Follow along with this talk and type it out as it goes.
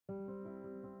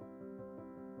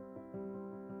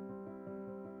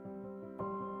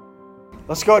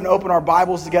Let's go ahead and open our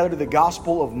Bibles together to the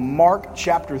Gospel of Mark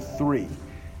chapter 3.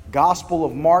 Gospel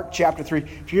of Mark chapter 3.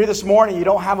 If you're here this morning, you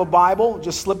don't have a Bible,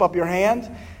 just slip up your hand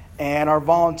and our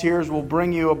volunteers will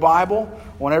bring you a Bible.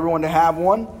 I want everyone to have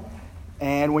one.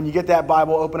 And when you get that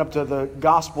Bible, open up to the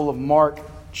Gospel of Mark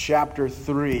chapter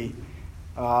 3 is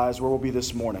where we'll be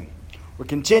this morning. We're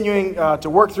continuing to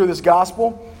work through this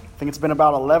Gospel. I think it's been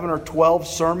about 11 or 12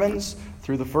 sermons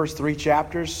through the first 3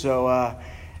 chapters. So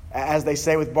as they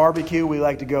say with barbecue, we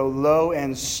like to go low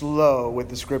and slow with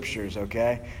the scriptures,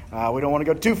 okay? We don't want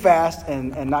to go too fast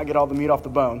and not get all the meat off the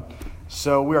bone.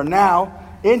 So we are now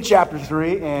in chapter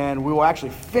 3, and we will actually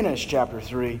finish chapter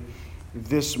 3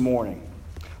 this morning.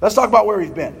 Let's talk about where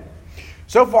we've been.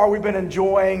 So far, we've been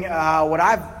enjoying what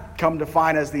I've come to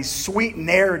find as these sweet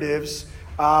narratives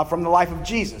from the life of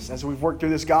Jesus as we've worked through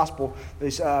this gospel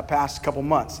these past couple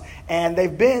months. And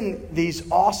they've been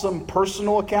these awesome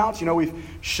personal accounts. You know, we've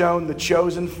shown the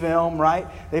Chosen film, right?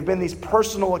 They've been these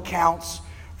personal accounts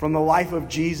from the life of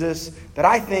Jesus that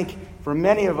I think for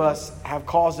many of us have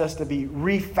caused us to be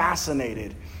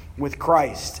refascinated with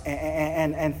Christ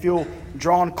and feel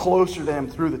drawn closer to him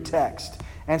through the text.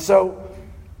 And so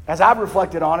as I've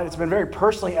reflected on it, it's been very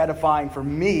personally edifying for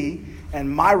me and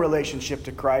my relationship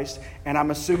to Christ, and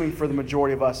I'm assuming for the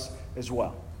majority of us as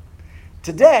well.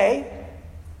 Today,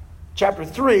 chapter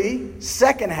 3,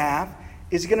 second half,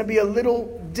 is going to be a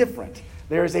little different.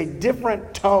 There is a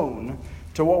different tone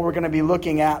to what we're going to be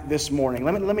looking at this morning.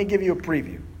 Let me give you a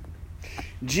preview.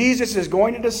 Jesus is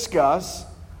going to discuss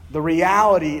the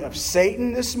reality of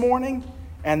Satan this morning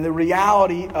and the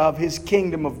reality of his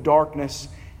kingdom of darkness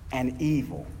and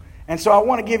evil. And so I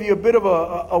want to give you a bit of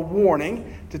a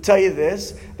warning to tell you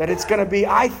this, that it's going to be,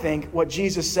 I think, what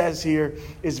Jesus says here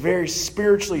is very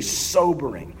spiritually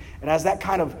sobering. It has that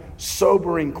kind of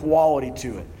sobering quality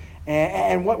to it.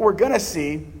 And what we're going to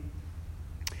see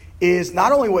is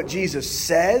not only what Jesus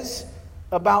says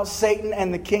about Satan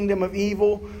and the kingdom of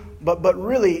evil, but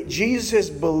really Jesus'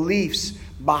 beliefs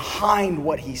behind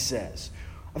what he says.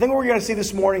 I think what we're going to see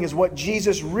this morning is what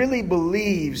Jesus really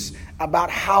believes about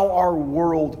how our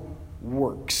world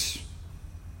works,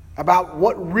 about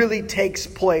what really takes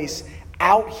place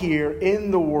out here in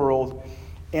the world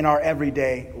in our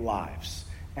everyday lives.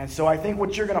 And so I think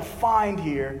what you're going to find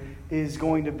here is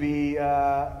going to be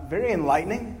very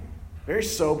enlightening, very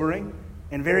sobering,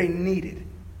 and very needed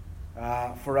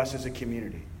for us as a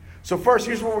community. So first,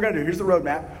 here's what we're going to do. Here's the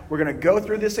roadmap. We're going to go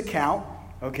through this account,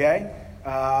 okay,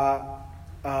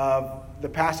 the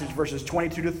passage verses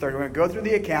 22 to 30. We're going to go through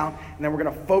the account, and then we're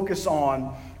going to focus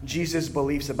on Jesus'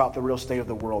 beliefs about the real state of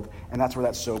the world, and that's where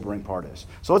that sobering part is.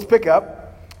 So let's pick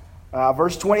up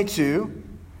verse 22.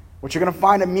 What you're going to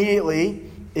find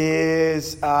immediately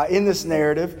is in this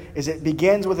narrative is it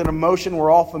begins with an emotion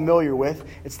we're all familiar with.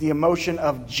 It's the emotion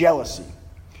of jealousy.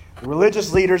 The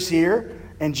religious leaders here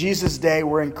in Jesus' day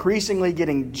were increasingly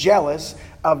getting jealous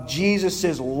of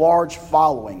Jesus' large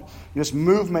following. This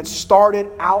movement started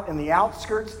out in the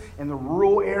outskirts, in the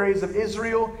rural areas of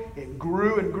Israel. It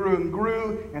grew and grew and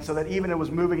grew, and so that even it was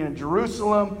moving into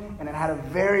Jerusalem, and it had a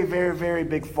very, very, very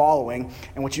big following.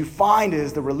 And what you find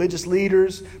is the religious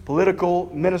leaders,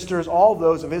 political ministers, all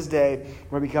those of his day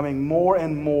were becoming more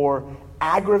and more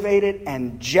aggravated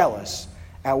and jealous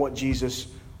at what Jesus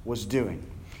was doing.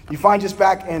 You find just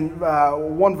back in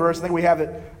one verse, I think we have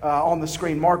it on the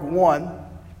screen, Mark 1,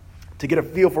 to get a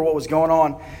feel for what was going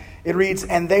on. It reads,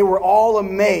 "And they were all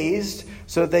amazed,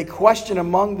 so that they questioned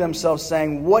among themselves,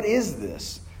 saying, 'What is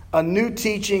this? A new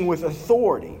teaching with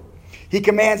authority. He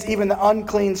commands even the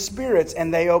unclean spirits,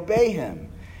 and they obey him.'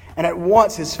 And at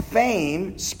once his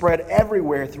fame spread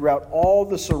everywhere throughout all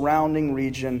the surrounding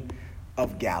region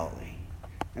of Galilee."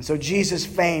 And so Jesus'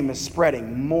 fame is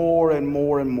spreading more and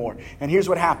more and more. And here's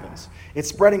what happens. It's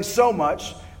spreading so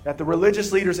much that the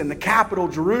religious leaders in the capital,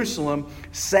 Jerusalem,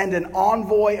 send an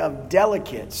envoy of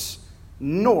delegates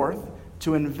north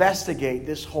to investigate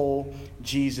this whole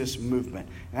Jesus movement.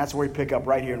 And that's where we pick up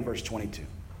right here in verse 22.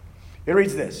 It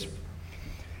reads this.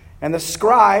 "And the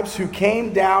scribes who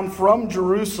came down from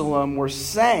Jerusalem were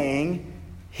saying,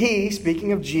 'He,'"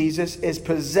 speaking of Jesus, "'is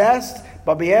possessed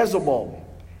by Beelzebul,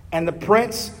 and the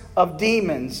prince of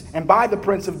demons, and by the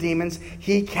prince of demons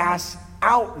he casts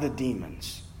out the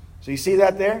demons.'" So you see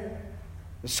that there?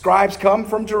 The scribes come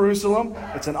from Jerusalem.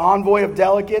 It's an envoy of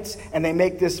delegates, and they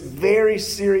make this very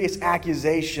serious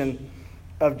accusation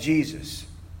of Jesus.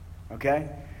 Okay?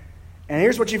 And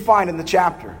here's what you find in the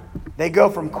chapter. They go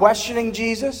from questioning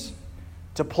Jesus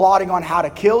to plotting on how to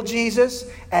kill Jesus,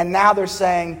 and now they're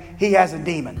saying he has a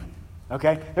demon.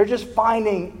 Okay? They're just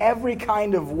finding every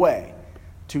kind of way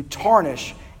to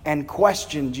tarnish and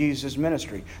question Jesus'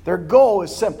 ministry. Their goal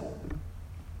is simple.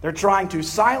 They're trying to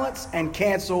silence and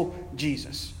cancel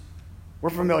Jesus. We're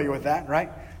familiar with that, right?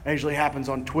 That usually happens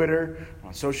on Twitter,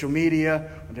 on social media,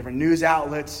 on different news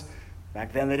outlets.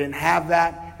 Back then they didn't have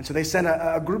that. And so they sent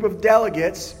a group of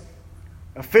delegates,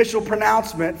 official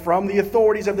pronouncement from the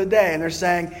authorities of the day. And they're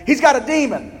saying, he's got a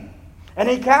demon. And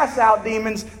he casts out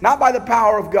demons, not by the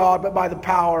power of God, but by the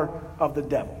power of the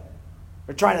devil.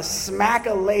 They're trying to smack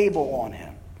a label on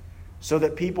him so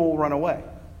that people will run away.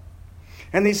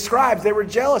 And these scribes, they were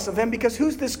jealous of him because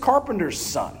who's this carpenter's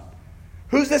son?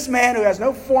 Who's this man who has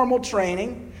no formal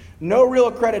training, no real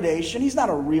accreditation? He's not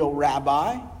a real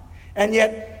rabbi. And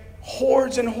yet,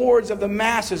 hordes and hordes of the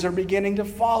masses are beginning to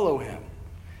follow him.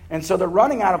 And so they're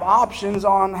running out of options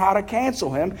on how to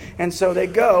cancel him. And so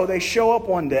they show up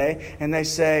one day, and they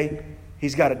say,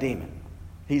 he's got a demon.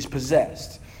 He's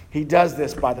possessed. He does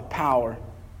this by the power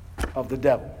of the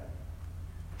devil.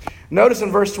 Notice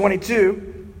in verse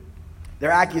 22,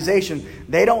 their accusation,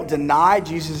 they don't deny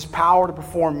Jesus' power to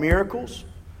perform miracles.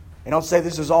 They don't say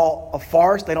this is all a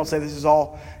farce. They don't say this is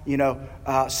all,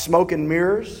 smoke and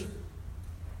mirrors.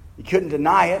 You couldn't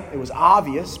deny it. It was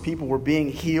obvious. People were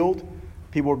being healed.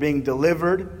 People were being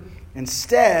delivered.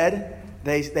 Instead,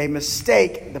 they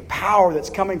mistake the power that's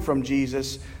coming from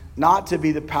Jesus not to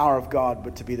be the power of God,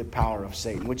 but to be the power of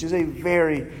Satan, which is a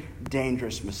very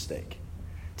dangerous mistake.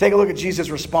 Take a look at Jesus'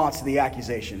 response to the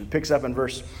accusation. It picks up in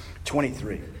verse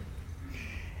 23.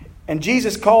 And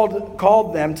Jesus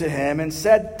called them to him and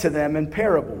said to them in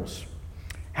parables,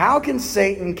 how can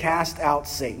Satan cast out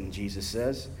Satan, Jesus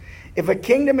says? If a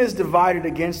kingdom is divided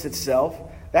against itself,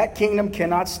 that kingdom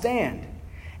cannot stand.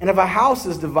 And if a house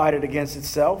is divided against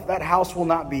itself, that house will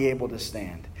not be able to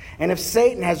stand. And if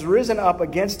Satan has risen up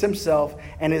against himself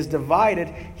and is divided,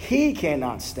 he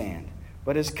cannot stand,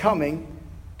 but is coming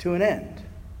to an end.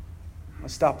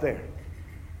 Let's stop there.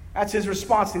 That's his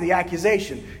response to the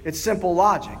accusation. It's simple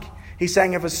logic. He's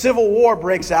saying if a civil war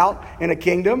breaks out in a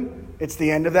kingdom, it's the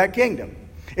end of that kingdom.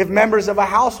 If members of a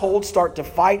household start to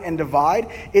fight and divide,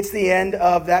 it's the end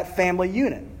of that family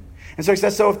unit. And so he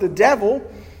says, so if the devil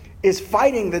is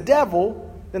fighting the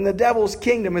devil, then the devil's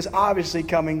kingdom is obviously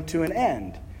coming to an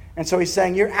end. And so he's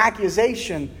saying your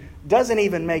accusation doesn't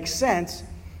even make sense.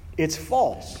 It's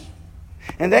false.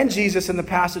 And then Jesus in the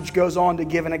passage goes on to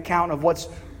give an account of what's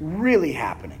really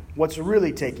happening, what's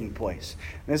really taking place.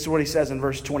 And this is what he says in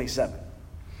verse 27.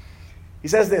 He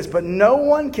says this, but no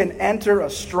one can enter a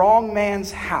strong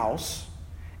man's house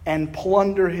and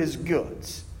plunder his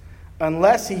goods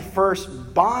unless he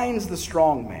first binds the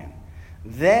strong man.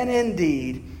 Then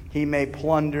indeed he may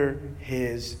plunder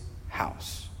his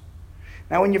house.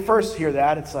 Now when you first hear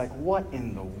that, it's like, what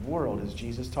in the world is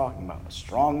Jesus talking about? A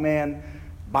strong man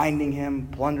binding him,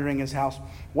 plundering his house.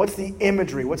 What's the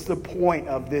imagery? What's the point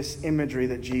of this imagery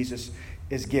that Jesus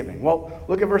is giving? Well,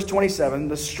 look at verse 27.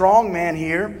 The strong man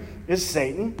here is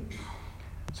Satan.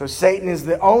 So Satan is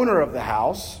the owner of the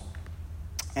house.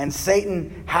 And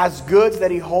Satan has goods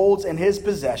that he holds in his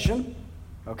possession.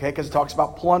 Okay, because it talks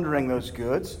about plundering those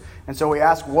goods. And so we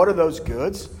ask, what are those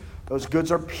goods? Those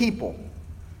goods are people.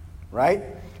 Right?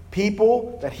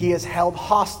 People that he has held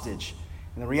hostage.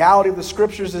 And the reality of the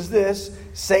scriptures is this: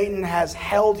 Satan has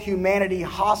held humanity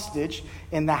hostage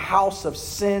in the house of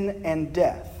sin and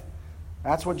death.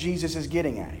 That's what Jesus is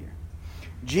getting at here.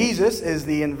 Jesus is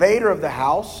the invader of the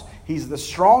house. He's the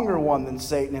stronger one than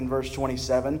Satan in verse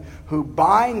 27, who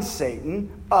binds Satan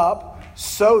up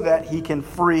so that he can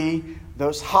free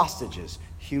those hostages,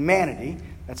 humanity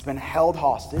that's been held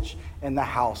hostage in the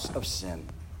house of sin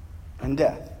and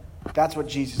death. That's what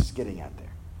Jesus is getting at there.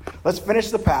 Let's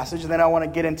finish the passage, and then I want to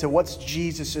get into what's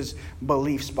Jesus'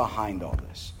 beliefs behind all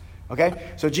this.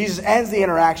 Okay? So Jesus ends the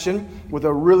interaction with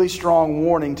a really strong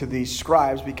warning to these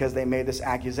scribes because they made this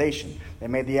accusation. They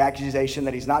made the accusation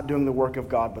that he's not doing the work of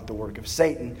God, but the work of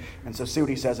Satan. And so see what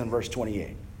he says in verse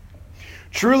 28.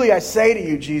 Truly I say to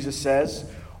you, Jesus says,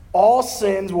 all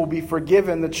sins will be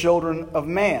forgiven the children of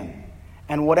man,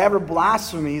 and whatever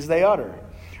blasphemies they utter.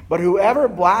 But whoever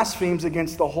blasphemes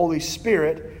against the Holy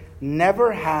Spirit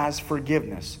never has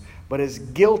forgiveness, but is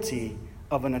guilty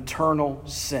of an eternal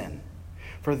sin.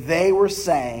 For they were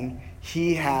saying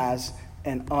he has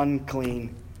an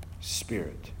unclean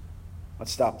spirit.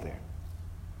 Let's stop there.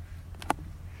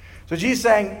 So Jesus is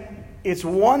saying it's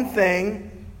one thing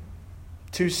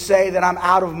to say that I'm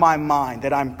out of my mind,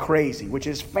 that I'm crazy, which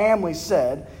his family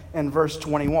said in verse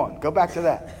 21. Go back to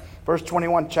that. Verse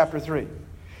 21, chapter 3.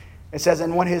 It says,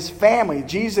 and when his family,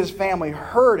 Jesus' family,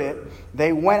 heard it,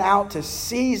 they went out to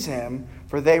seize him,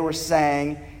 for they were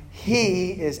saying,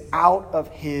 he is out of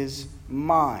his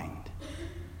mind.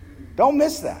 Don't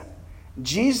miss that.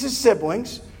 Jesus'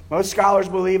 siblings Most scholars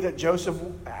believe that Joseph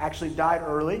actually died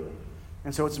early.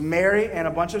 And so it's Mary and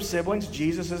a bunch of siblings.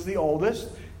 Jesus is the oldest,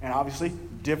 and obviously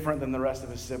different than the rest of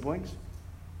his siblings.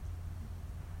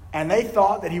 And they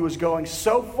thought that he was going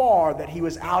so far that he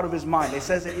was out of his mind. They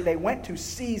says that they went to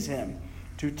seize him,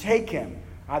 to take him,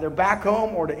 either back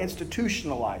home or to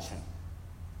institutionalize him.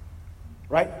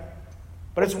 Right?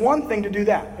 But it's one thing to do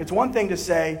that. It's one thing to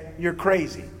say, you're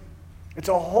crazy. It's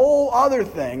a whole other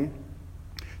thing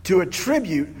to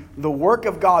attribute the work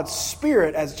of God's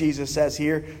Spirit, as Jesus says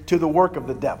here, to the work of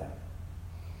the devil.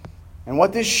 And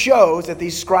what this shows that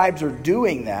these scribes are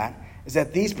doing that is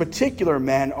that these particular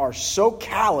men are so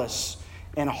callous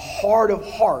and hard of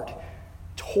heart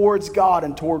towards God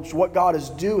and towards what God is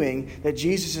doing that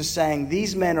Jesus is saying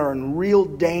these men are in real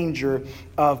danger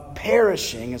of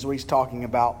perishing, is what he's talking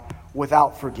about,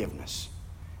 without forgiveness.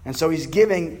 And so he's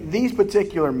giving these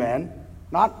particular men,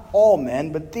 not all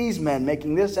men, but these men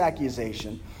making this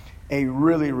accusation, a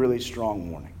really, really strong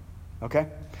warning. Okay?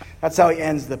 That's how he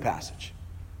ends the passage.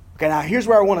 Okay, now here's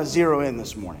where I want to zero in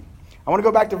this morning. I want to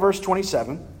go back to verse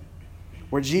 27,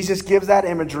 where Jesus gives that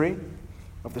imagery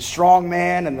of the strong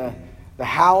man and the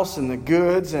house and the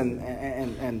goods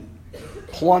and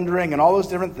plundering and all those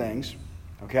different things.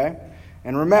 Okay?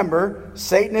 And remember,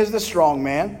 Satan is the strong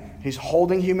man. He's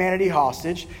holding humanity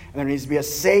hostage, and there needs to be a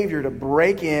Savior to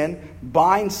break in,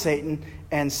 bind Satan,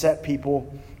 and set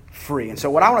people free. And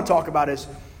so what I want to talk about is,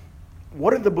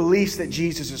 what are the beliefs that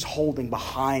Jesus is holding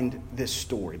behind this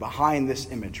story, behind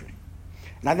this imagery?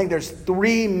 And I think there's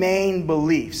three main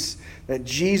beliefs that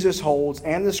Jesus holds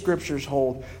and the Scriptures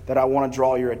hold that I want to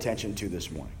draw your attention to this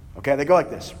morning. Okay, they go like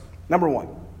this. Number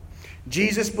one,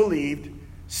 Jesus believed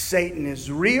Satan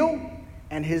is real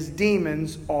and his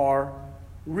demons are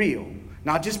real.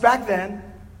 Not just back then,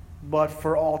 but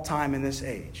for all time in this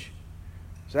age.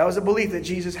 So that was a belief that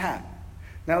Jesus had.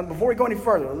 Now, before we go any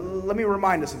further, let me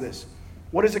remind us of this.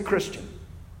 What is a Christian?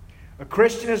 A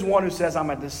Christian is one who says,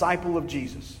 I'm a disciple of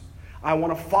Jesus. I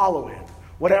want to follow him.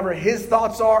 Whatever his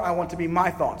thoughts are, I want to be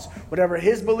my thoughts. Whatever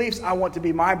his beliefs, I want to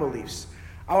be my beliefs.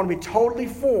 I want to be totally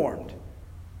formed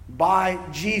by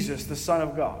Jesus, the Son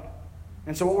of God.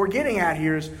 And so what we're getting at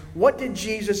here is, what did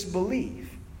Jesus believe?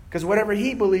 Because whatever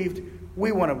he believed,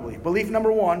 we want to believe. Belief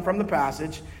number one from the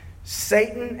passage,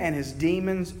 Satan and his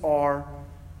demons are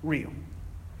real.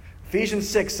 Ephesians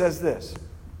 6 says this,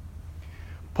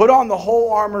 put on the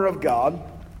whole armor of God,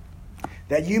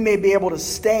 that you may be able to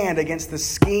stand against the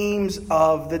schemes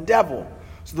of the devil.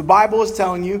 So the Bible is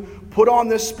telling you, put on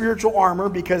this spiritual armor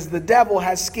because the devil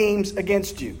has schemes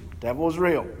against you. The devil is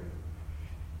real.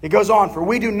 It goes on, for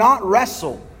we do not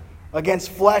wrestle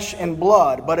against flesh and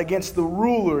blood, but against the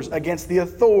rulers, against the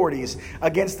authorities,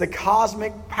 against the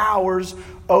cosmic powers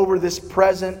over this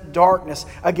present darkness,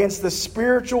 against the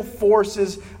spiritual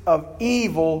forces of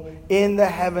evil in the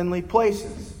heavenly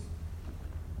places.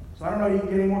 So I don't know if you can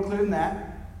get any more clear than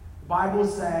that. The Bible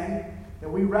is saying that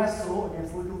we wrestle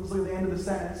against, let's look at the end of the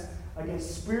sentence,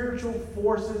 against spiritual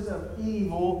forces of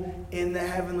evil in the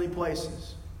heavenly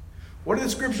places. What are the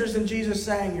Scriptures and Jesus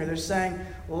saying here? They're saying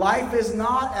life is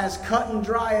not as cut and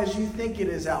dry as you think it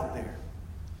is out there.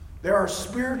 There are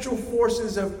spiritual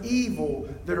forces of evil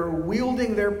that are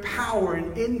wielding their power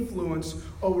and influence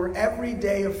over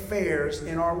everyday affairs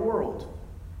in our world.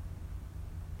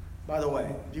 By the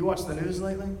way, do you watch the news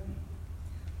lately?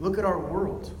 Look at our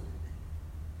world.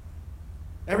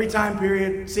 Every time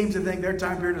period seems to think their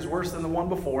time period is worse than the one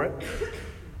before it.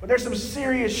 But there's some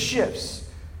serious shifts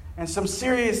and some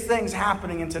serious things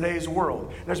happening in today's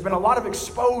world. There's been a lot of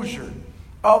exposure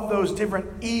of those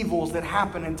different evils that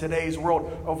happen in today's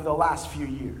world over the last few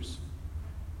years.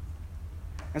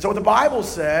 And so what the Bible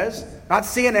says, not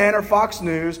CNN or Fox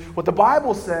News, what the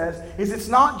Bible says is it's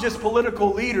not just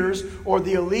political leaders or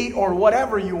the elite or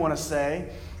whatever you want to say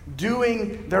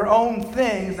doing their own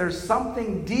things. There's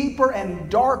something deeper and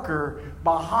darker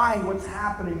behind what's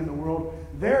happening in the world.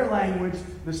 Their language,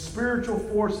 the spiritual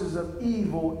forces of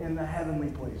evil in the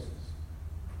heavenly places.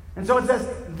 And so it says,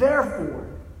 therefore,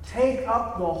 take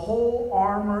up the whole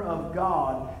armor of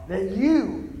God, that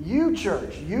you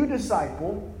church, you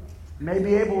disciple, may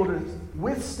be able to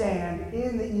withstand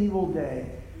in the evil day,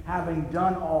 having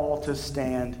done all to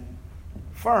stand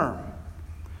firm.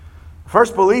 The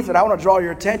first belief that I want to draw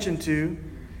your attention to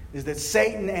is that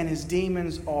Satan and his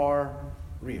demons are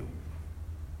real.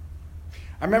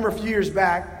 I remember a few years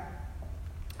back,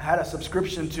 I had a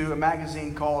subscription to a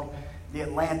magazine called The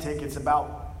Atlantic. It's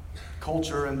about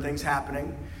culture and things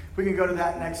happening. If we can go to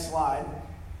that next slide.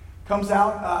 Comes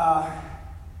out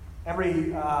every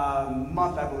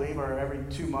month, I believe, or every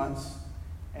 2 months.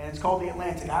 And it's called The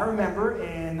Atlantic. I remember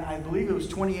I believe it was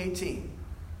 2018,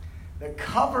 the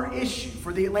cover issue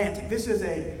for The Atlantic.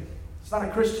 It's not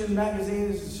a Christian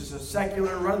magazine. This is just a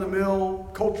secular,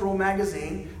 run-of-the-mill cultural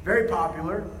magazine, very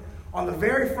popular. On the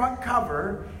very front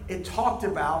cover, it talked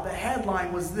about, the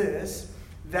headline was this,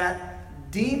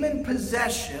 that demon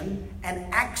possession and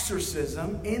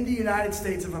exorcism in the United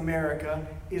States of America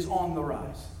is on the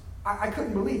rise. I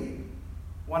couldn't believe it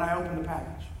when I opened the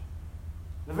package.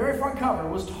 The very front cover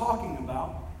was talking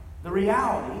about the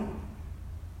reality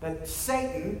that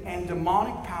Satan and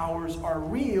demonic powers are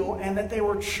real, and that they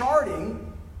were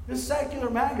charting this secular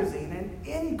magazine an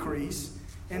increase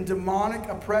in demonic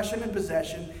oppression and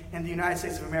possession in the United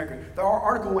States of America. The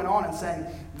article went on and saying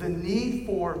the need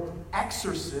for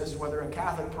exorcists, whether a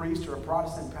Catholic priest or a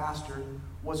Protestant pastor,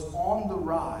 was on the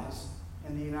rise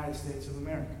in the United States of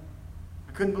America.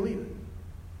 I couldn't believe it.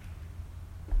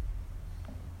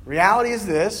 Reality is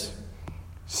this: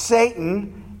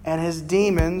 Satan and his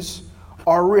demons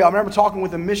are real. I remember talking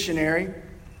with a missionary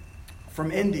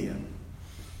from India. And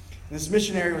this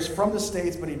missionary was from the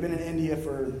States, but he'd been in India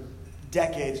for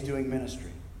decades doing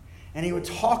ministry. And he would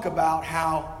talk about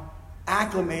how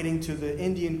acclimating to the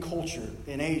Indian culture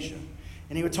in Asia.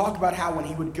 And he would talk about how when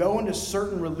he would go into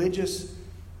certain religious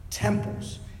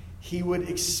temples, he would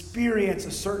experience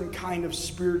a certain kind of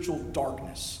spiritual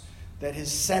darkness, that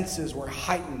his senses were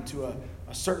heightened to a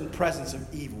certain presence of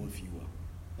evil, if you will,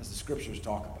 as the scriptures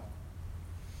talk about.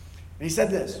 And he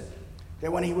said this,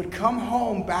 that when he would come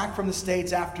home back from the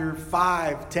States after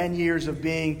 5-10 years of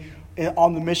being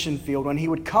on the mission field, when he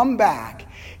would come back,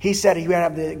 he said he would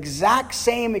have the exact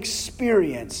same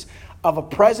experience of a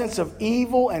presence of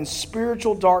evil and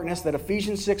spiritual darkness that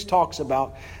Ephesians 6 talks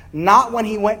about, not when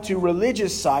he went to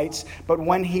religious sites, but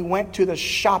when he went to the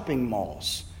shopping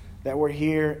malls that were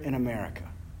here in America.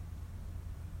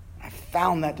 I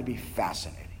found that to be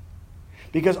fascinating.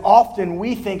 Because often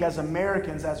we think as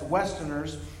Americans, as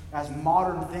Westerners, as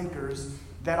modern thinkers,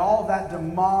 that all that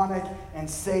demonic and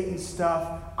Satan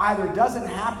stuff either doesn't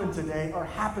happen today or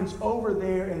happens over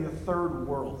there in the third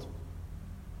world.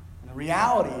 And the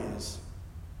reality is,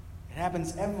 it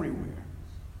happens everywhere,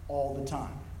 all the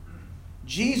time.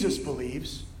 Jesus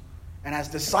believes, and as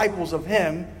disciples of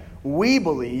him, we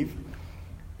believe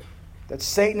that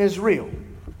Satan is real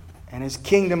and his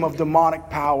kingdom of demonic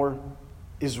power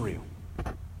is real.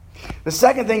 The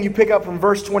second thing you pick up from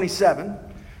verse 27,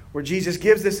 where Jesus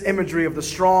gives this imagery of the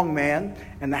strong man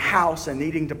and the house and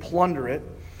needing to plunder it,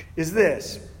 is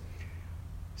this.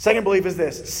 Second belief is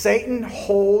this: Satan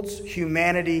holds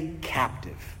humanity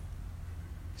captive.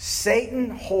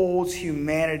 Satan holds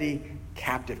humanity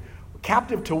captive.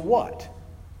 Captive to what?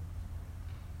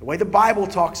 The way the Bible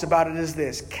talks about it is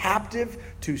this: captive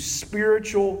to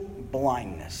spiritual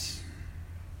blindness.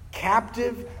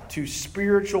 Captive to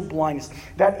spiritual blindness.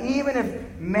 That even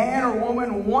if man or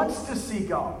woman wants to see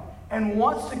God and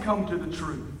wants to come to the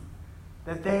truth,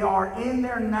 that they are in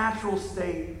their natural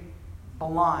state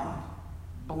blinded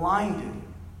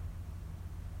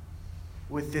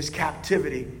with this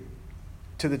captivity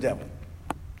to the devil.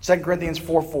 2 Corinthians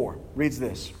 4:4 reads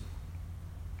this: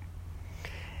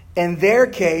 in their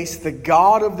case, the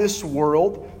God of this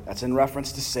world, that's in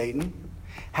reference to Satan,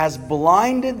 has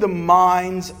blinded the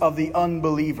minds of the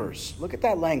unbelievers. Look at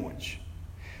that language.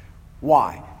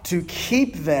 Why? To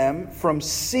keep them from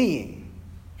seeing.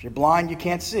 If you're blind, you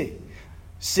can't see.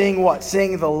 Seeing what?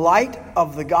 Seeing the light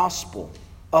of the gospel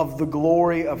of the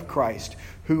glory of Christ,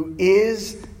 who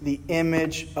is the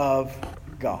image of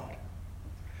God.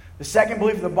 The second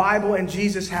belief the Bible and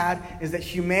Jesus had is that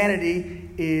humanity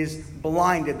is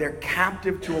blinded. They're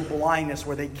captive to a blindness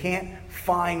where they can't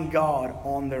find God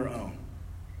on their own.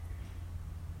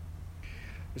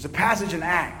 There's a passage in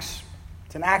Acts.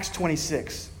 It's in Acts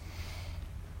 26.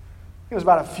 It was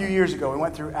about a few years ago. We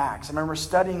went through Acts. I remember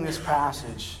studying this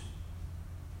passage,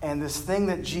 and this thing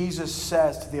that Jesus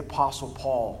says to the Apostle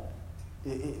Paul,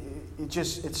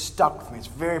 it stuck with me. It's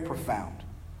very profound.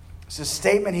 It's a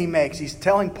statement he makes. He's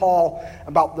telling Paul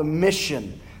about the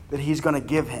mission that he's going to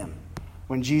give him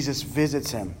when Jesus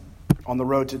visits him on the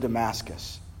road to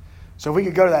Damascus. So if we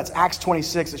could go to that, it's Acts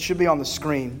 26. It should be on the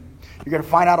screen. You're going to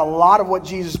find out a lot of what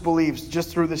Jesus believes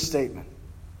just through this statement.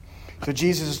 So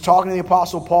Jesus is talking to the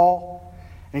Apostle Paul,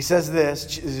 and he says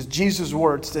this is Jesus'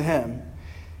 words to him.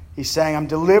 He's saying, I'm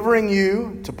delivering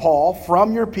you, to Paul,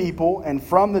 from your people and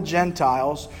from the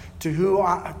Gentiles to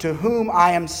whom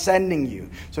I am sending you.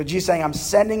 So Jesus is saying, I'm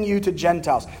sending you to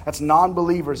Gentiles. That's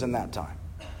non-believers in that time.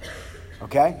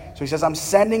 Okay? So he says, I'm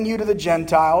sending you to the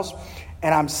Gentiles,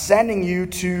 and I'm sending you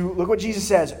to, look what Jesus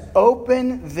says,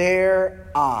 open their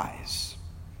eyes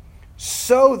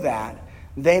so that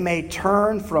they may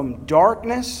turn from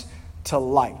darkness to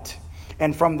light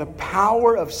and from the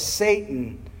power of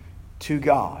Satan to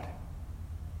God.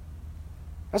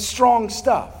 That's strong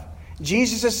stuff.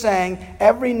 Jesus is saying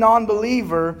every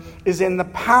non-believer is in the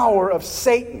power of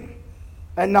Satan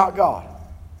and not God.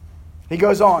 He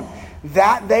goes on,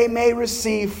 that they may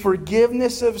receive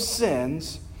forgiveness of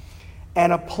sins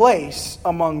and a place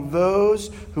among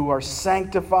those who are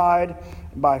sanctified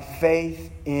by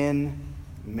faith in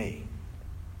me.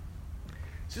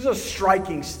 This is a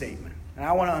striking statement, and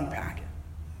I want to unpack it.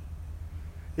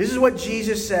 This is what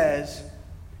Jesus says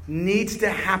needs to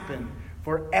happen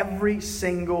for every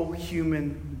single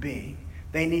human being.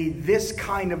 They need this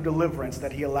kind of deliverance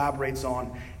that he elaborates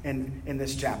on in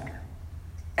this chapter.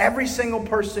 Every single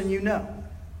person you know,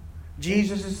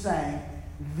 Jesus is saying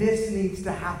this needs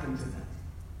to happen to them.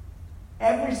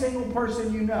 Every single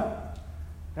person you know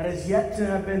that has yet to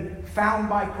have been found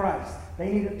by Christ,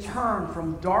 they need to turn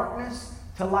from darkness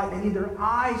to light. They need their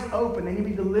eyes open. They need to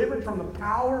be delivered from the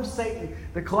power of Satan,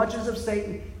 the clutches of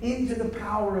Satan, into the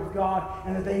power of God,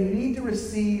 and that they need to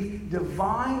receive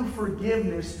divine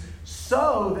forgiveness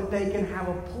so that they can have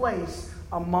a place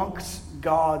amongst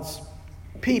God's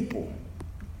people.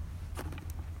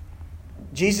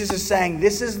 Jesus is saying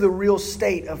this is the real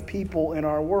state of people in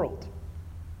our world.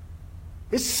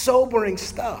 It's sobering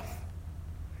stuff.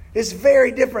 It's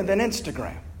very different than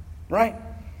Instagram, right?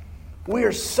 We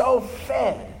are so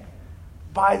fed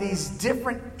by these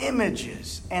different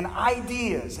images and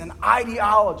ideas and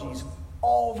ideologies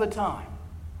all the time.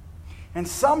 And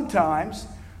sometimes,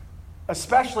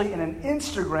 especially in an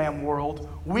Instagram world,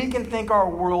 we can think our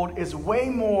world is way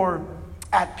more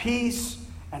at peace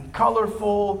and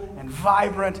colorful and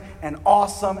vibrant and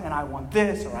awesome, and I want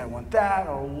this or I want that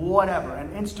or whatever, an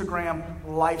Instagram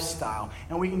lifestyle.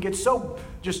 And we can get so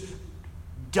just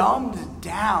dumbed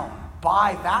down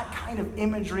by that kind of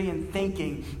imagery and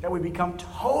thinking that we become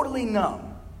totally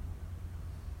numb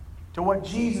to what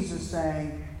Jesus is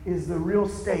saying is the real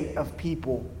state of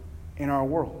people in our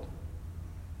world.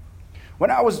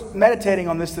 When I was meditating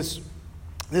on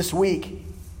this week,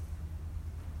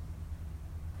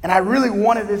 and I really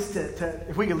wanted this to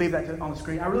if we could leave that on the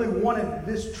screen, I really wanted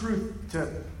this truth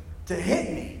to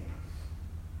hit me,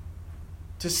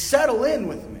 to settle in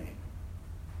with me.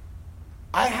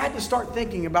 I had to start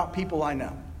thinking about people I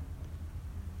know.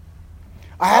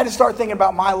 I had to start thinking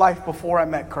about my life before I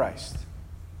met Christ.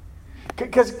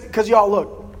 Because y'all,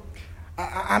 look,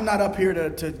 I'm not up here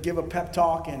to give a pep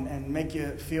talk and make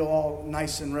you feel all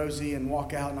nice and rosy and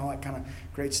walk out and all that kind of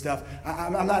great stuff.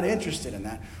 I'm not interested in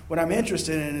that. What I'm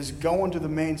interested in is going to the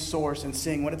main source and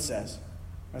seeing what it says.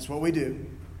 That's what we do.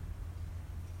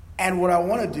 And what I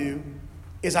want to do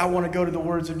is I want to go to the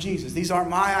words of Jesus. These aren't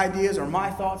my ideas or my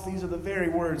thoughts. These are the very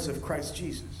words of Christ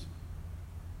Jesus.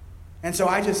 And so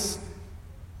I just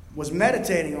was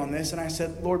meditating on this, and I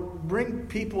said, Lord, bring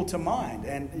people to mind.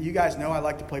 And you guys know I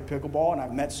like to play pickleball, and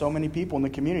I've met so many people in the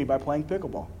community by playing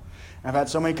pickleball. I've had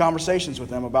so many conversations with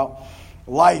them about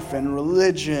life and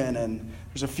religion, and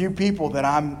there's a few people that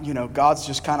God's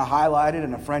just kind of highlighted,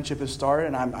 and a friendship has started,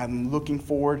 and I'm looking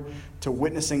forward to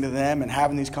witnessing to them and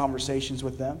having these conversations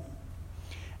with them.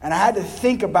 And I had to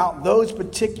think about those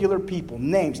particular people,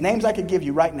 names I could give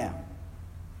you right now,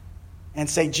 and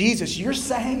say, Jesus, you're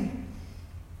saying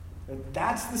that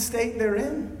that's the state they're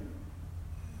in?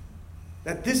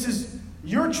 That this is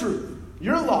your truth,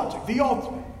 your logic, the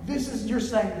ultimate. You're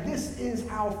saying this is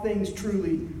how things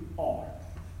truly are.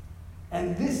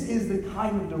 And this is the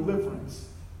kind of deliverance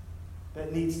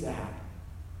that needs to happen.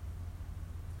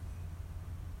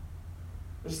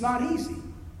 It's not easy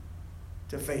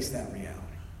to face that reality.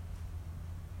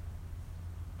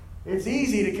 It's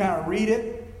easy to kind of read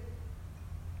it,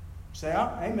 say,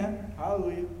 oh, amen,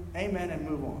 hallelujah, amen, and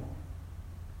move on.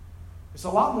 It's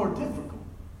a lot more difficult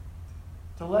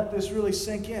to let this really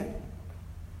sink in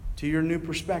to your new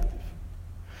perspective.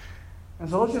 And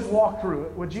so let's just walk through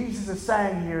it. What Jesus is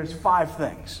saying here is 5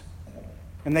 things.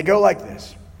 And they go like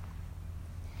this.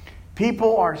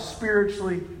 People are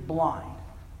spiritually blind.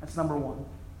 That's number 1.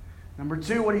 Number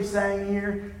 2, what he's saying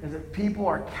here is that people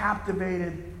are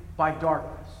captivated by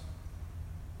darkness.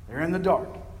 They're in the dark,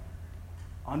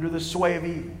 under the sway of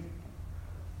evil.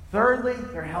 Thirdly,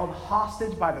 they're held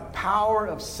hostage by the power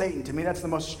of Satan. To me, that's the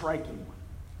most striking one.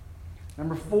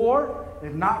 Number 4,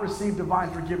 they've not received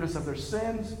divine forgiveness of their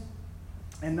sins.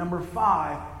 And number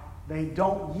 5, they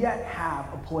don't yet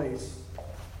have a place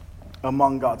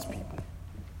among God's people.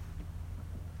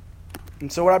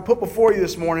 And so what I put before you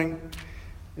this morning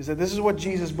is that this is what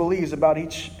Jesus believes about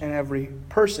each and every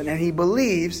person. And he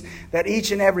believes that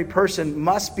each and every person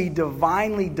must be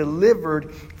divinely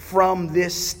delivered from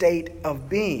this state of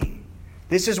being.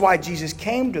 This is why Jesus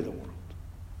came to the world.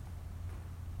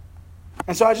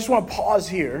 And so I just want to pause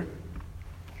here,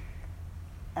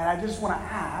 and I just want to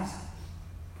ask,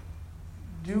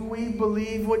 do we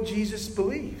believe what Jesus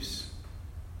believes?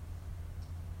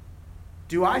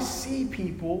 Do I see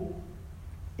people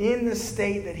in the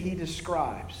state that he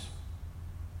describes?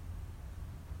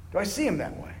 Do I see them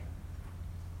that way?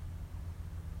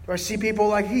 Do I see people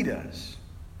like he does?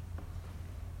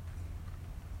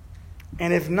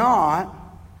 And if not,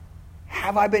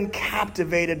 have I been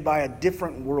captivated by a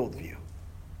different worldview?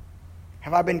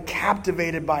 Have I been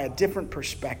captivated by a different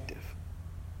perspective?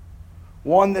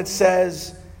 One that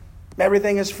says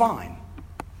everything is fine.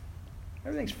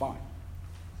 Everything's fine.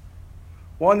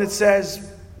 One that says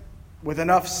with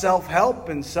enough self-help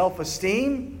and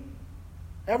self-esteem,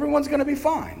 everyone's going to be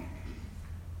fine.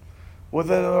 With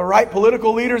the right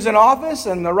political leaders in office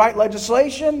and the right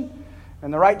legislation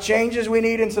and the right changes we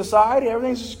need in society,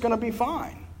 everything's just going to be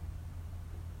fine.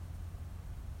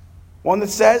 One that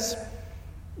says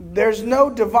there's no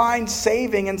divine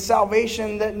saving and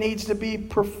salvation that needs to be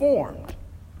performed.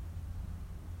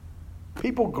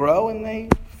 People grow and they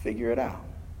figure it out.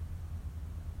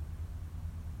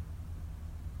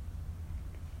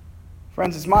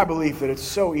 Friends, it's my belief that it's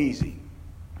so easy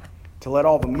to let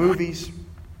all the movies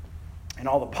and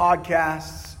all the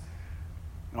podcasts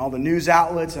and all the news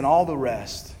outlets and all the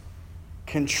rest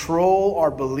control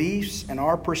our beliefs and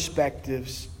our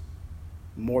perspectives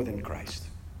more than Christ.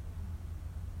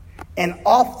 And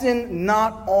often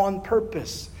not on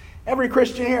purpose. Every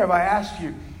Christian here, if I asked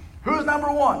you, who's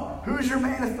number one? Who's your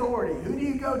main authority? Who do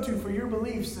you go to for your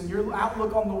beliefs and your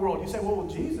outlook on the world? You say, well,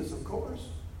 Jesus, of course.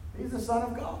 He's the Son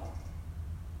of God.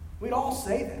 We'd all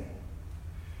say that.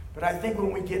 But I think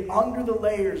when we get under the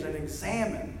layers and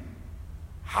examine,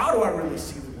 how do I really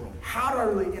see the world? How do I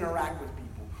really interact with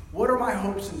people? What are my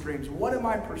hopes and dreams? What am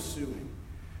I pursuing?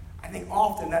 I think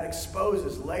often that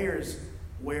exposes layers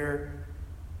where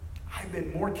I've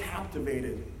been more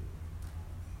captivated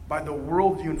by the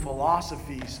worldview and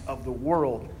philosophies of the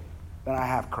world than I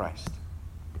have Christ.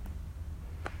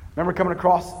 I remember coming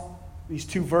across these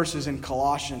two verses in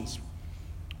Colossians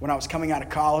when I was coming out of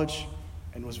college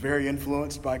and was very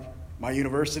influenced by my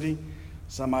university.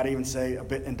 Some might even say a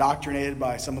bit indoctrinated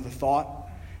by some of the thought.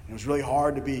 And it was really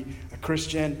hard to be a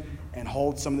Christian and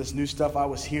hold some of this new stuff I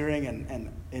was hearing and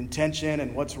intention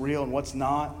and what's real and what's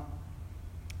not.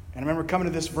 And I remember coming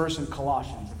to this verse in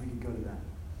Colossians, if we could go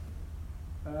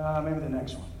to that. Maybe the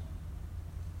next one.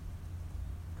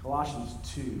 Colossians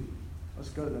 2. Let's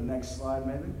go to the next slide,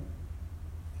 maybe.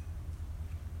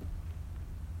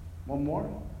 One more.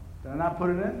 Did I not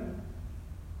put it in?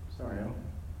 Sorry, O.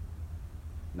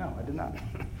 No, I did not.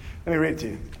 Let me read it to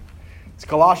you. It's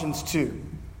Colossians 2,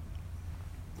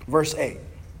 verse 8.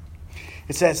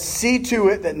 It says, "See to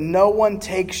it that no one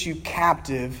takes you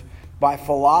captive by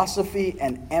philosophy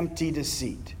and empty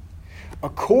deceit,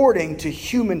 according to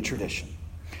human tradition,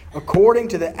 according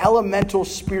to the elemental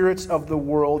spirits of the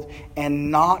world, and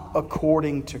not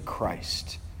according to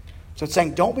Christ." So it's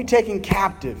saying, don't be taken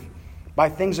captive by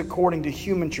things according to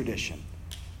human tradition,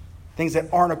 things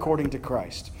that aren't according to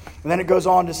Christ. And then it goes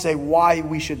on to say why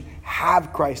we should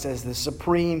have Christ as the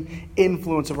supreme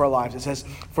influence of our lives. It says,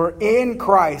 "For in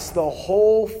Christ the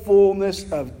whole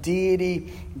fullness of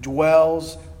deity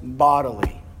dwells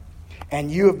bodily, and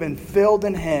you have been filled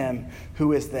in him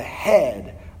who is the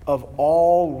head of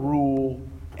all rule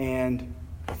and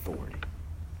authority."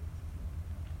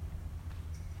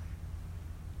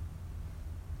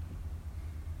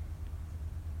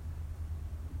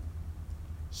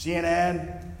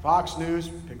 CNN, Fox News,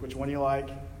 pick which one you like.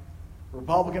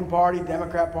 Republican Party,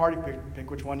 Democrat Party,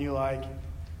 pick which one you like.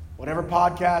 Whatever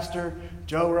podcaster,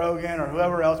 Joe Rogan or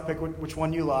whoever else, pick which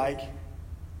one you like.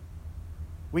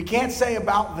 We can't say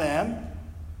about them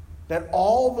that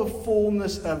all the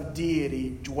fullness of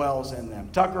deity dwells in them.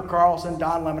 Tucker Carlson,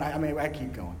 Don Lemon, I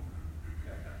keep going.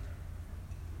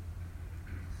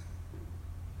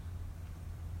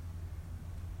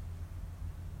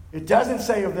 It doesn't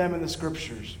say of them in the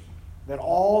scriptures that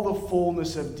all the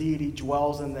fullness of deity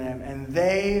dwells in them and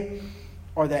they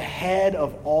are the head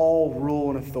of all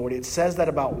rule and authority. It says that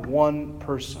about one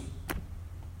person.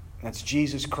 That's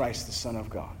Jesus Christ, the Son of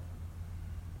God.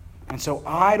 And so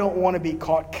I don't want to be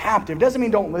caught captive. Doesn't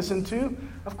mean don't listen to.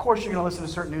 Of course you're going to listen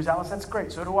to certain news outlets. That's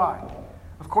great. So do I.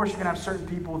 Of course you're going to have certain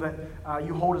people that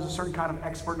you hold as a certain kind of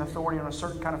expert and authority on a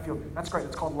certain kind of field. That's great.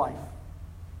 That's called life.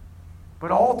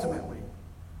 But ultimately,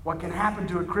 what can happen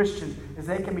to a Christian is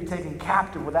they can be taken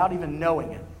captive without even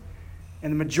knowing it.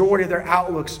 And the majority of their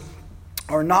outlooks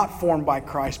are not formed by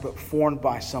Christ, but formed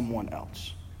by someone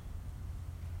else.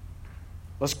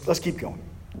 Let's keep going.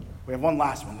 We have one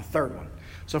last one, the third one.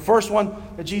 So first one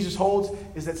that Jesus holds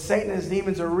is that Satan and his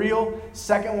demons are real.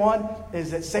 Second one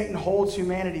is that Satan holds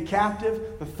humanity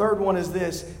captive. The third one is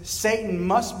this: Satan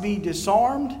must be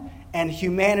disarmed and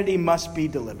humanity must be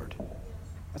delivered.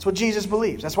 That's what Jesus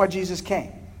believes. That's why Jesus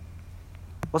came.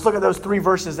 Let's look at those three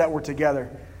verses that were together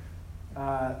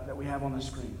that we have on the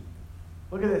screen.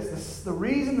 Look at this. The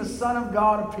reason the Son of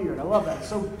God appeared, I love that, it's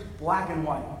so black and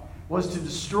white, was to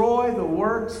destroy the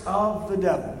works of the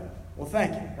devil. Well,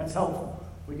 thank you. That's helpful.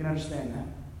 We can understand that.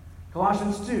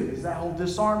 Colossians 2 is that whole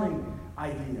disarming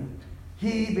idea.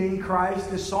 He, being Christ,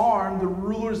 disarmed the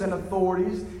rulers and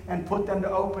authorities and put them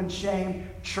to open shame,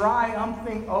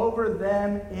 triumphing over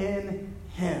them in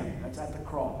Him. That's at the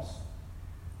cross.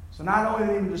 So not only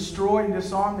do they need to destroy and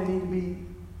disarm,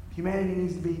 humanity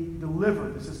needs to be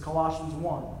delivered. This is Colossians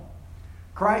 1.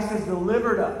 Christ has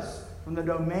delivered us from the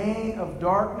domain of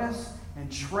darkness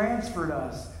and transferred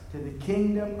us to the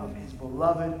kingdom of His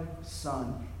beloved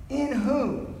Son, in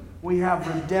whom we have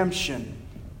redemption,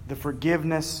 the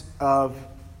forgiveness of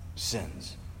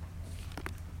sins.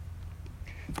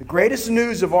 The greatest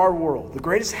news of our world, the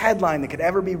greatest headline that could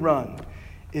ever be run,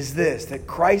 is this: that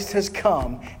Christ has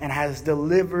come and has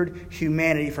delivered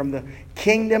humanity from the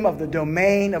kingdom of the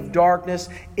domain of darkness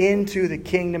into the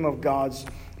kingdom of God's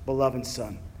beloved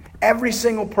Son. Every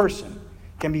single person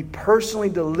can be personally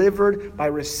delivered by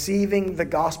receiving the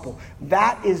gospel.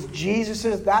 That is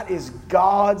that is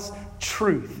God's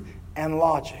truth and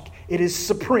logic. It is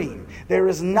supreme. There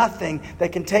is nothing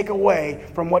that can take away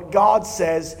from what God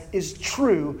says is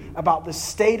true about the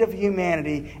state of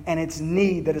humanity and its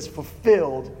need that is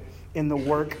fulfilled in the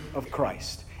work of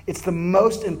Christ. It's the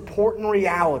most important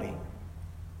reality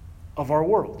of our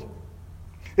world.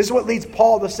 This is what leads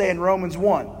Paul to say in Romans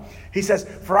 1. He says,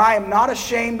 "For I am not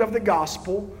ashamed of the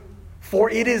gospel, for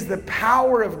it is the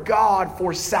power of God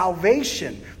for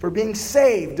salvation," for being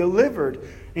saved, delivered.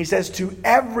 And he says, "to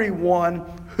everyone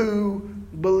who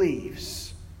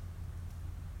believes."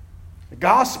 The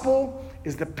gospel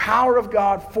is the power of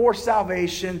God for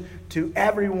salvation to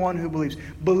everyone who believes.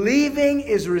 Believing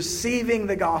is receiving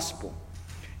the gospel.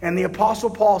 And the Apostle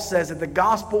Paul says that the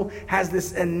gospel has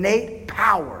this innate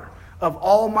power of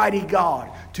Almighty God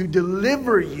to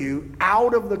deliver you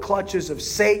out of the clutches of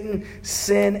Satan,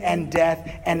 sin, and death,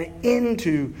 and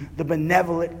into the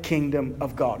benevolent kingdom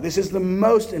of God. This is the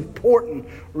most important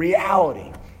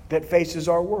reality that faces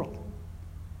our world.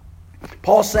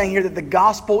 Paul's saying here that the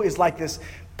gospel is like this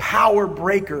power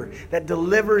breaker that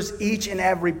delivers each and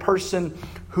every person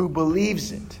who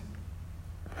believes it.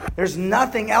 There's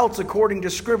nothing else, according to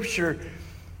Scripture,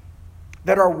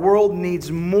 that our world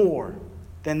needs more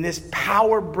than this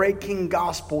power-breaking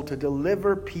gospel to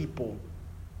deliver people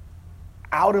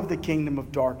out of the kingdom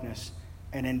of darkness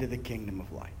and into the kingdom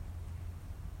of light.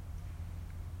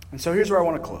 And so here's where I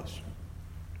want to close.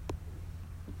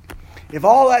 If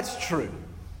all that's true,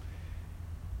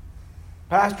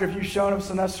 Pastor, if you've shown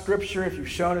us enough Scripture, if you've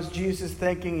shown us Jesus'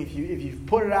 thinking, if you've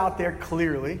put it out there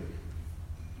clearly,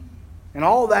 and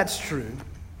all that's true,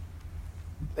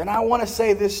 then I want to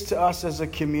say this to us as a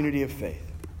community of faith.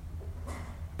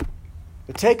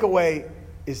 The takeaway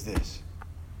is this: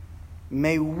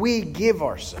 may we give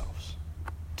ourselves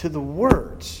to the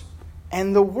words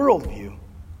and the worldview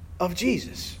of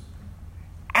Jesus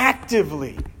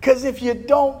actively. Because if you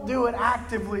don't do it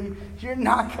actively, you're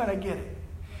not going to get it.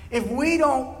 If we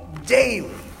don't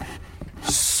daily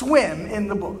swim in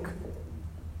the book,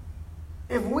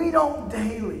 if we don't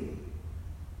daily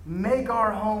make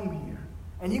our home here,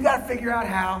 and you got to figure out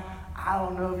how. I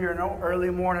don't know if you're an early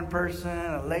morning person,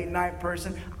 a late night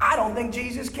person. I don't think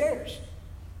Jesus cares.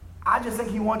 I just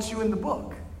think He wants you in the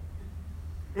book.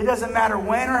 It doesn't matter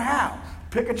when or how.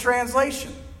 Pick a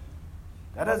translation.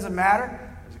 That doesn't matter.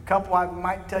 There's a couple I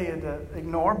might tell you to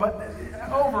ignore, but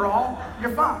overall,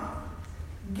 you're fine.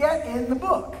 Get in the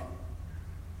book.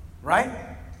 Right?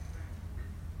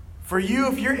 For you,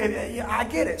 I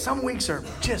get it. Some weeks are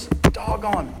just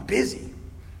doggone busy.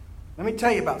 Let me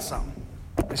tell you about something.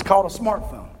 It's called a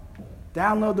smartphone.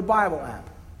 Download the Bible app.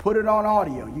 Put it on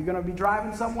audio. You're going to be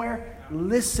driving somewhere?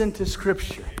 Listen to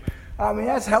Scripture. I mean,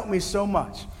 that's helped me so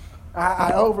much.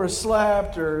 I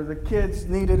overslept, or the kids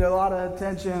needed a lot of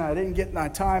attention. I didn't get my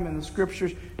time in the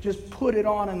Scriptures. Just put it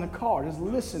on in the car. Just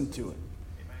listen to it.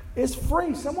 It's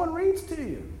free. Someone reads to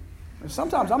you. And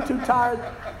sometimes I'm too tired.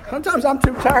 Sometimes I'm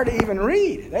too tired to even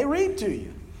read. They read to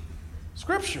you.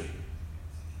 Scripture.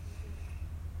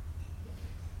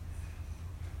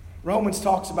 Romans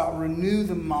talks about renew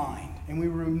the mind. And we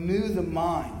renew the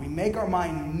mind. We make our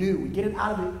mind new. We get it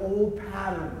out of the old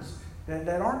patterns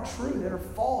that aren't true, that are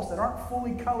false, that aren't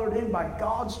fully colored in by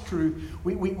God's truth,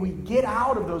 we get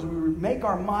out of those. We make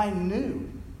our mind new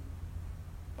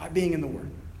by being in the Word.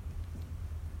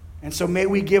 And so may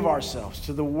we give ourselves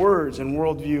to the words and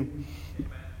worldview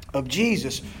of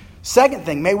Jesus. Second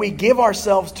thing, may we give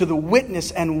ourselves to the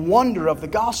witness and wonder of the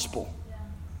gospel.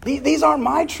 These aren't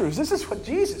my truths. This is what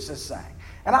Jesus is saying.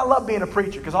 And I love being a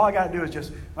preacher because all I got to do is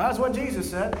just, well, that's what Jesus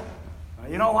said.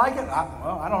 You don't like it?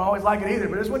 I don't always like it either,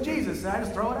 but it's what Jesus said. I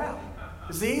just throw it out.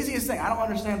 It's the easiest thing. I don't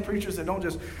understand preachers that don't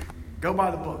just go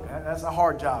by the book. That's a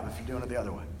hard job if you're doing it the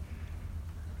other way.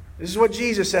 This is what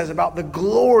Jesus says about the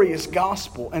glorious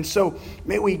gospel. And so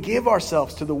may we give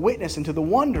ourselves to the witness and to the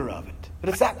wonder of it. But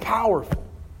it's that powerful.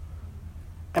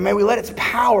 And may we let its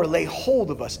power lay hold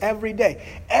of us every day.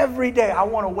 Every day I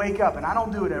want to wake up, and I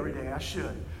don't do it every day. I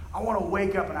should. I want to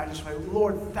wake up and I just say,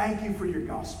 Lord, thank you for your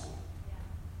gospel.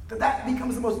 That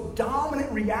becomes the most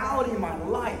dominant reality in my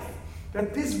life.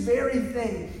 That this very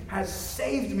thing has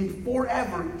saved me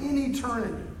forever in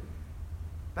eternity.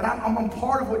 That I'm a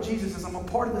part of what Jesus is. I'm a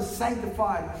part of the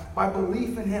sanctified by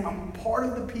belief in Him. I'm a part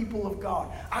of the people of God.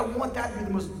 I want that to be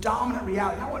the most dominant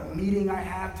reality. Not what meeting I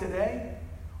have today,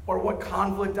 or what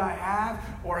conflict I have,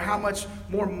 or how much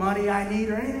more money I need,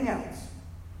 or anything else.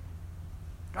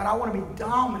 God, I want to be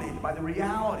dominated by the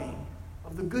reality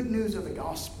of the good news of the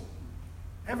gospel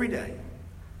every day.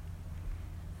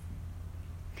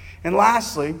 And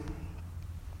lastly,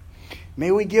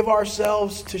 may we give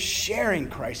ourselves to sharing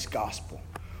Christ's gospel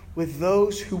with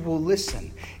those who will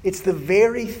listen. It's the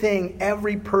very thing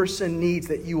every person needs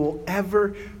that you will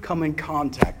ever come in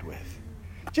contact with.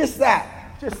 Just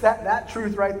that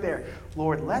truth right there.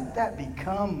 Lord, let that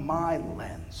become my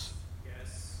lens.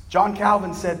 Yes. John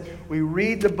Calvin said, we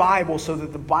read the Bible so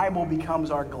that the Bible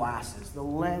becomes our glasses, the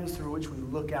lens through which we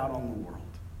look out on the world.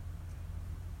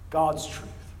 God's truth.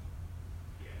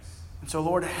 Yes. And so,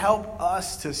 Lord, help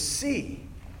us to see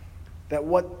that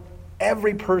what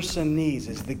every person needs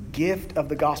is the gift of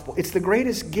the gospel. It's the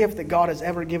greatest gift that God has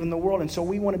ever given the world, and so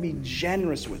we want to be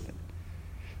generous with it.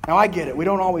 Now, I get it. We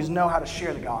don't always know how to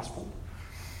share the gospel.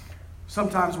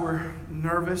 Sometimes we're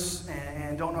nervous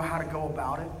and don't know how to go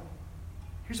about it.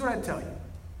 Here's what I'd tell you.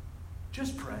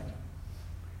 Just pray.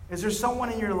 Is there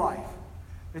someone in your life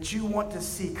that you want to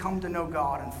see come to know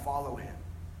God and follow Him?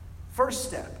 First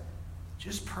step,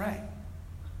 just pray.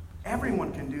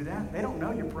 Everyone can do that. They don't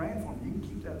know you're praying for them. You can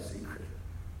keep that a secret.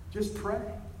 Just pray.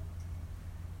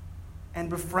 And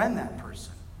befriend that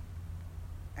person.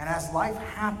 And as life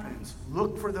happens,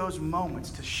 look for those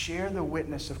moments to share the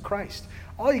witness of Christ.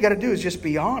 All you got to do is just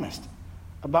be honest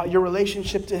about your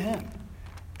relationship to Him.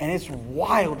 And it's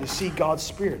wild to see God's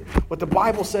Spirit. What the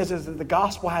Bible says is that the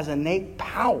gospel has innate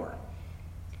power.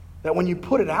 That when you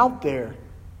put it out there,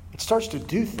 it starts to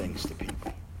do things to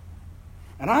people.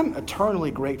 And I'm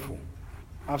eternally grateful.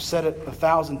 I've said it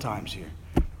 1,000 times here.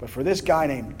 But for this guy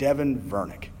named Devin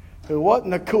Vernick, who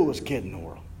wasn't the coolest kid in the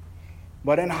world,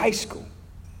 but in high school,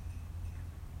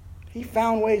 he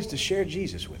found ways to share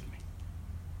Jesus with me.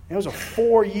 It was a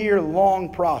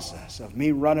 4-year-long process of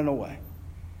me running away.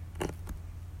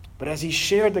 But as he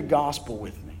shared the gospel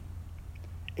with me,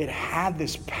 it had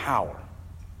this power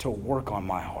to work on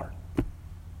my heart.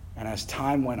 And as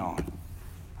time went on,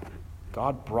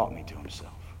 God brought me to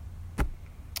Himself.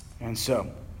 And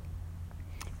so,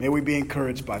 may we be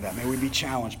encouraged by that. May we be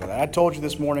challenged by that. I told you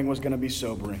this morning was going to be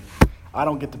sobering. I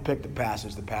don't get to pick the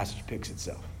passage picks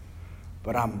itself.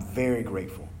 But I'm very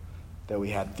grateful that we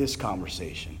had this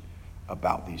conversation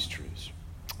about these truths.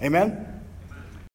 Amen?